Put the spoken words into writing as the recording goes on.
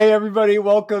Hey, everybody.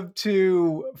 Welcome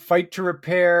to Fight to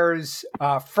Repair's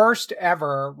first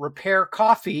ever repair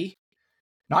coffee,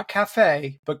 not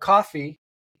cafe, but coffee.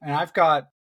 And I've got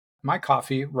my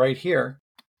coffee right here.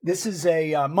 This is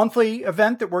a monthly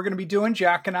event that we're going to be doing,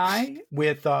 Jack and I,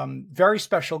 with very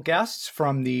special guests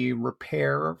from the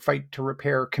Fight to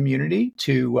Repair community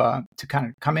to kind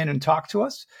of come in and talk to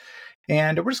us.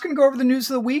 And we're just going to go over the news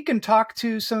of the week and talk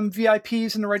to some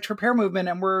VIPs in the Right to Repair movement.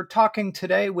 And we're talking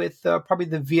today with probably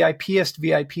the VIPest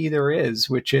VIP there is,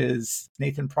 which is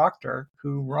Nathan Proctor,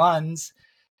 who runs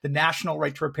the National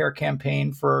Right to Repair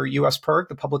campaign for US PIRG,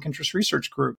 the Public Interest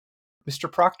Research Group. Mr.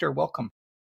 Proctor, welcome.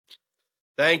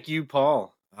 Thank you,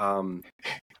 Paul. I'm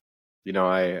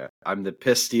the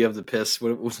pisty of the piss.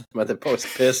 What was the post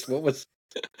pissed? What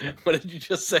did you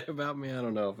just say about me? I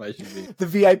don't know if I should be the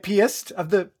VIPest of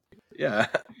the. Yeah.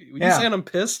 You saying I'm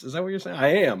pissed? Is that what you're saying?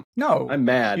 I am. No. I'm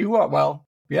mad. You are. Well,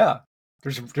 yeah.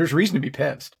 There's reason to be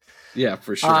pissed. Yeah,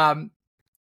 for sure. Have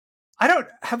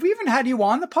we even had you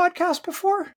on the podcast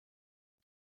before?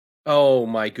 Oh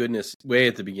my goodness. Way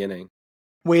at the beginning.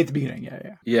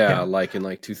 Yeah. Like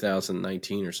in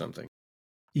 2019 or something.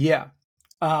 Yeah.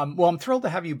 Well, I'm thrilled to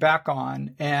have you back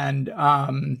on.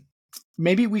 And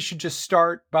maybe we should just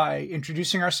start by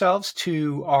introducing ourselves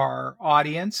to our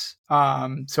audience.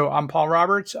 So I'm Paul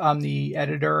Roberts. I'm the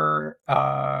editor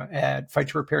at Fight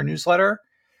to Repair newsletter.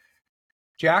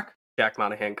 Jack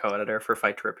Monahan, co-editor for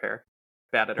Fight to Repair.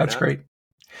 That's great.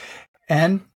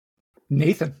 And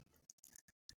Nathan.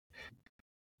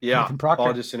 Yeah, Nathan Proctor.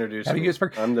 Paul just introduced me.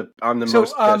 I'm the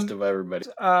most pissed of everybody.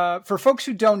 For folks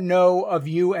who don't know of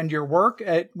you and your work,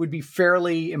 it would be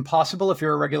fairly impossible if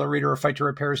you're a regular reader of Fight to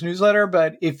Repair's newsletter.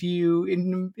 But if you,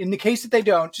 in the case that they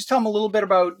don't, just tell them a little bit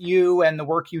about you and the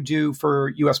work you do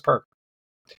for US PIRG.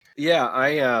 Yeah,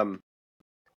 I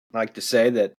like to say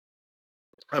that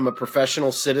I'm a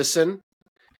professional citizen,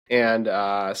 and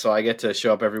so I get to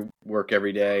show up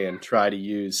every day and try to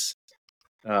use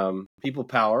people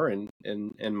power and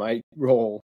my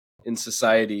role in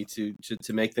society to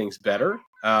make things better.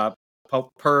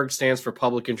 PIRG stands for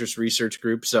Public Interest Research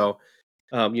Group. So,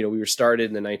 we were started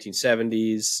in the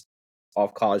 1970s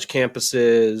off college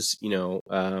campuses,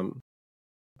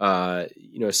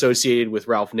 associated with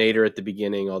Ralph Nader at the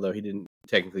beginning, although he didn't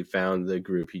technically found the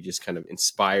group. He just kind of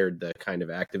inspired the kind of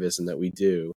activism that we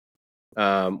do,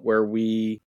 where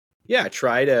we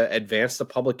try to advance the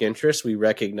public interest. We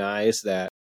recognize that,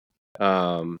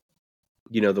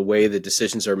 the way that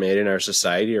decisions are made in our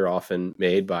society are often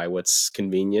made by what's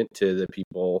convenient to the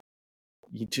people,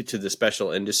 to the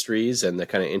special industries and the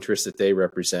kind of interests that they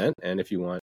represent. And if you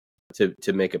want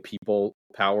to make a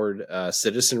people-powered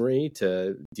citizenry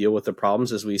to deal with the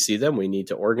problems as we see them, we need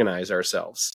to organize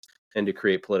ourselves and to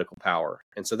create political power.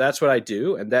 And so that's what I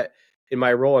do. And that, in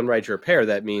my role in Right to Repair,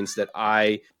 that means that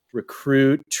I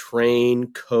recruit,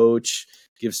 train, coach,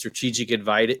 give strategic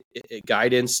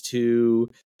guidance to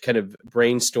kind of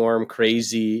brainstorm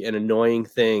crazy and annoying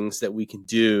things that we can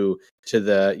do to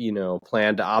the,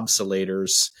 planned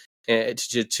obsolators, and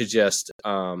to just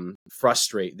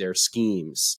frustrate their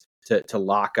schemes, to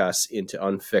lock us into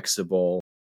unfixable,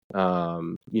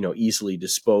 easily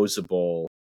disposable,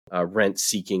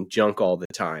 rent-seeking junk all the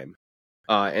time.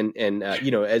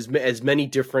 As many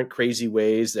different crazy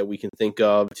ways that we can think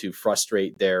of to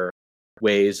frustrate their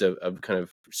ways of kind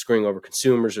of screwing over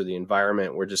consumers or the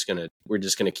environment, we're just gonna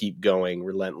keep going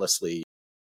relentlessly.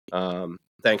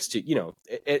 Thanks to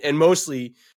and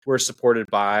mostly we're supported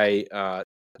by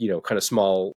kind of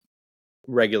small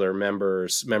regular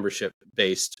membership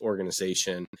based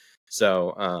organization.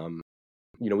 So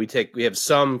we have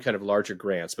some kind of larger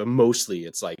grants, but mostly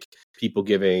it's like people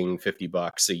giving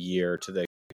 $50 a year to the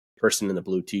person in the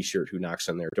blue t-shirt who knocks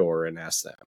on their door and asks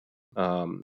them.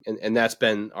 And that's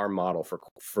been our model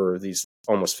for these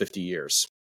almost 50 years.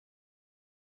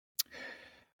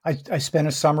 I spent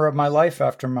a summer of my life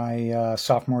after my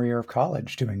sophomore year of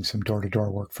college doing some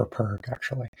door-to-door work for PIRG,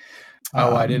 actually.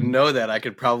 Oh, I didn't know that. I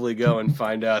could probably go and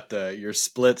find out your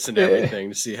splits and everything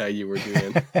to see how you were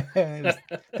doing. I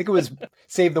think it was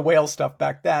Save the Whale stuff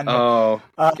back then. Oh,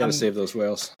 gotta save those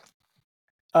whales.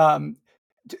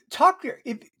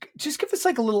 Just give us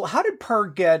like a little, how did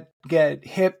PIRG get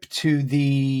hip to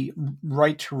the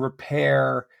right to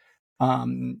repair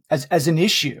as an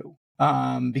issue?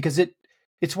 Because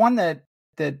it's one that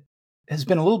has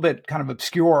been a little bit kind of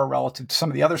obscure relative to some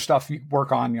of the other stuff you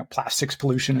work on, plastics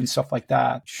pollution and stuff like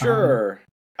that. Sure.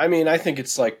 I think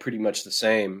it's like pretty much the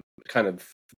same kind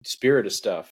of spirit of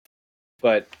stuff.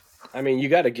 But you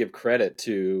got to give credit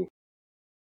to,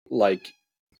 like,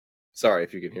 sorry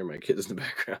if you can hear my kids in the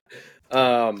background.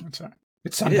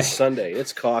 It's Sunday. It is Sunday.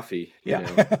 It's coffee.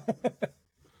 Yeah.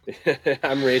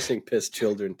 I'm raising pissed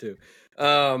children too.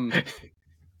 I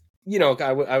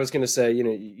was going to say,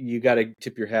 you got to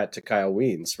tip your hat to Kyle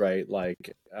Wiens, right?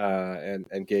 Like,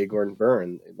 and Gay Gordon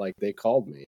Byrne, like they called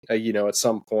me, at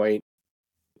some point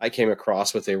I came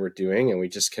across what they were doing and we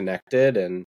just connected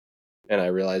and I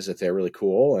realized that they're really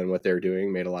cool and what they're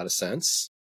doing made a lot of sense.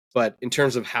 But in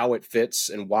terms of how it fits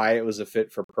and why it was a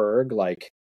fit for Perg, like,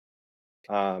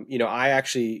 I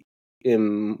actually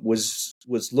was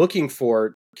looking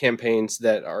for campaigns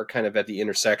that are kind of at the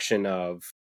intersection of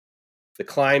the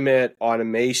climate,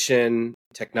 automation,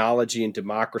 technology, and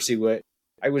democracy.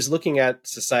 I was looking at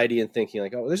society and thinking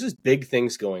like, oh, there's just big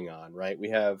things going on, right? We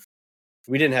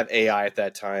didn't have AI at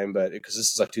that time, but because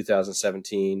this is like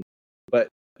 2017, but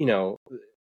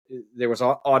there was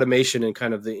automation and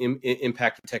kind of the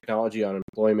impact of technology on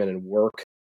employment and work,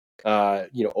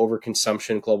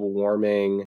 overconsumption, global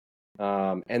warming,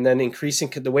 and then increasing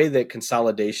the way that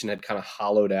consolidation had kind of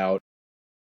hollowed out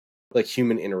like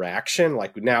human interaction.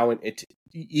 Like now,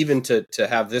 even to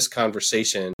have this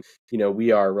conversation,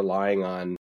 we are relying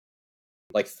on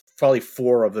like probably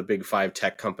 4 of the big 5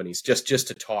 tech companies just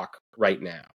to talk right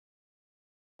now.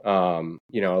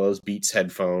 Those Beats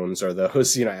headphones or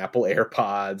those, Apple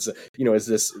AirPods,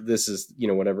 this is,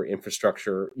 whatever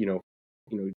infrastructure,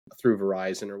 through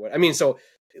Verizon or what. I mean, so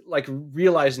like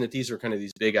realizing that these are kind of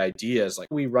these big ideas, like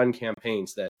we run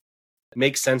campaigns that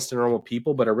make sense to normal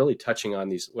people, but are really touching on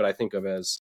these, what I think of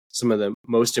as some of the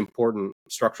most important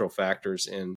structural factors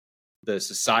in the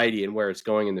society and where it's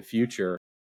going in the future.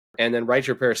 And then Right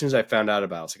to Repair, as soon as I found out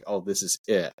about it, I was like, oh, this is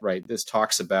it, right? This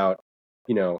talks about,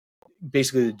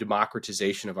 basically the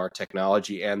democratization of our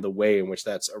technology and the way in which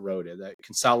that's eroded, that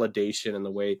consolidation and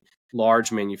the way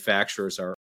large manufacturers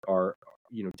are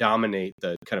dominate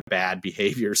the kind of bad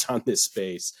behaviors on this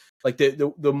space. Like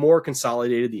the more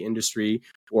consolidated the industry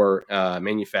or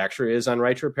manufacturer is on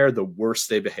Right to Repair, the worse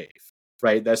they behave,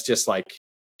 right? That's just like,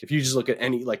 if you just look at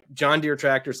any, like John Deere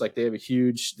tractors, like they have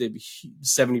 70%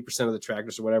 of the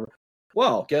tractors or whatever.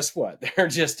 Well, guess what? They're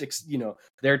just,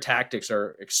 their tactics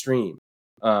are extreme.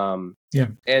 And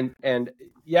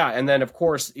then of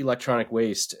course electronic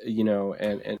waste,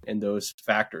 and those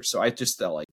factors. So I just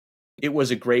felt like it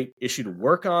was a great issue to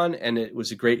work on, and it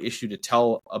was a great issue to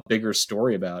tell a bigger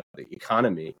story about the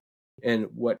economy and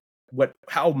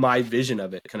how my vision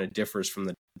of it kind of differs from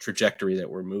the trajectory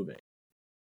that we're moving.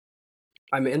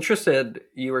 I'm interested,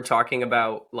 you were talking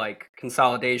about like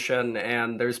consolidation,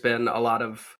 and there's been a lot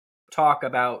of talk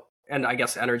about, and I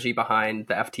guess energy behind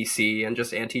the FTC and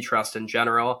just antitrust in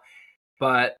general.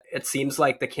 But it seems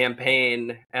like the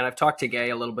campaign, and I've talked to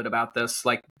Gay a little bit about this,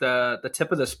 like the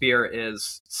tip of the spear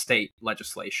is state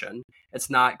legislation. It's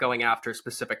not going after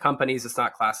specific companies. It's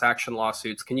not class action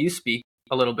lawsuits. Can you speak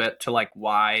a little bit to like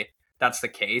why that's the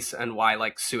case and why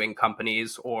like suing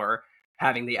companies or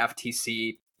having the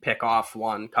FTC pick off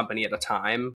one company at a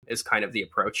time is kind of the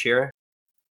approach here?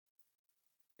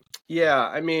 Yeah,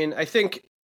 I mean, I think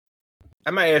I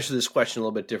might answer this question a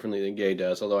little bit differently than Gay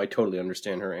does, although I totally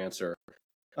understand her answer.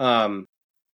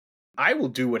 I will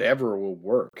do whatever will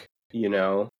work,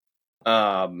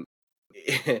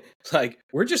 like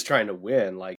we're just trying to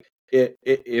win. Like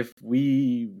if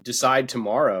we decide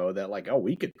tomorrow that like, oh,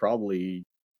 we could probably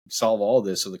solve all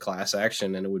this with a class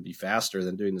action and it would be faster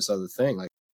than doing this other thing, like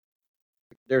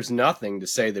there's nothing to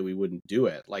say that we wouldn't do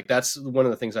it. Like that's one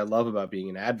of the things I love about being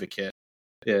an advocate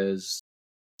is,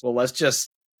 well, let's just,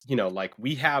 like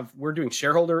we're doing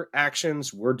shareholder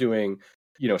actions, we're doing,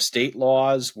 state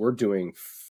laws, we're doing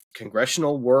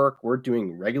congressional work, we're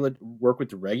doing work with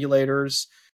the regulators,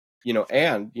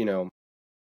 and,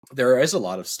 there is a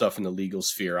lot of stuff in the legal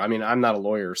sphere. I mean, I'm not a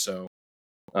lawyer, so,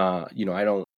 I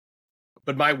don't,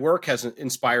 but my work has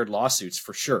inspired lawsuits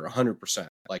for sure, 100%.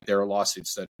 Like there are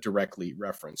lawsuits that directly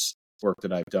reference work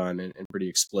that I've done in pretty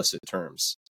explicit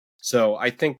terms. So I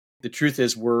think the truth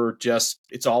is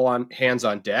it's all on hands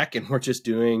on deck and we're just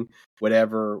doing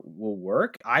whatever will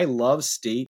work. I love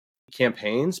state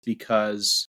campaigns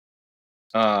because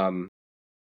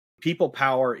people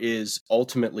power is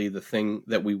ultimately the thing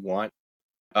that we want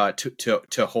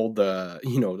to hold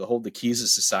to hold the keys of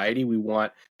society. We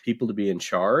want people to be in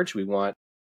charge. We want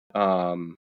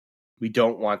we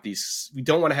don't want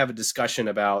to have a discussion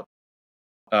about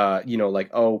like,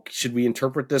 oh, should we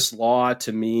interpret this law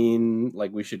to mean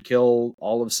like we should kill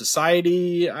all of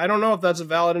society? I don't know if that's a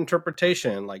valid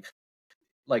interpretation. Like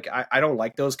I don't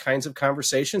like those kinds of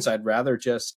conversations. I'd rather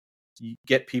just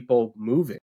get people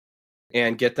moving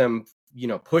and get them,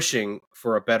 pushing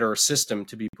for a better system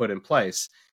to be put in place.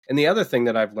 And the other thing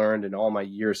that I've learned in all my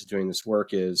years of doing this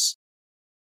work is,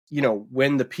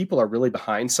 when the people are really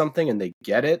behind something and they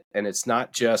get it, and it's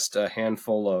not just a handful